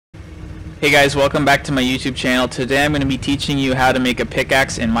Hey guys, welcome back to my YouTube channel. Today I'm going to be teaching you how to make a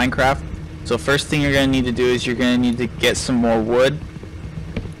pickaxe in Minecraft. So first thing you're going to need to do is you're going to need to get some more wood.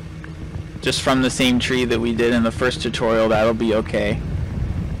 Just from the same tree that we did in the first tutorial, that'll be okay.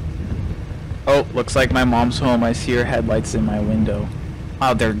 Oh, looks like my mom's home. I see her headlights in my window.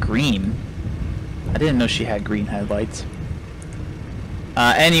 Oh, they're green. I didn't know she had green headlights.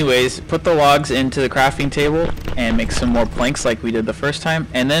 Anyways, put the logs into the crafting table and make some more planks like we did the first time,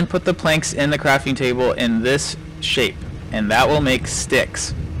 and then put the planks in the crafting table in this shape, and that will make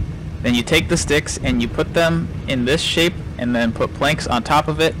sticks. Then you take the sticks and you put them in this shape and then put planks on top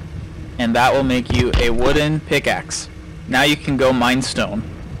of it, and that will make you a wooden pickaxe. Now you can go mine stone.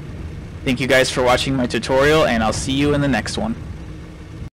 Thank you guys for watching my tutorial, and I'll see you in the next one.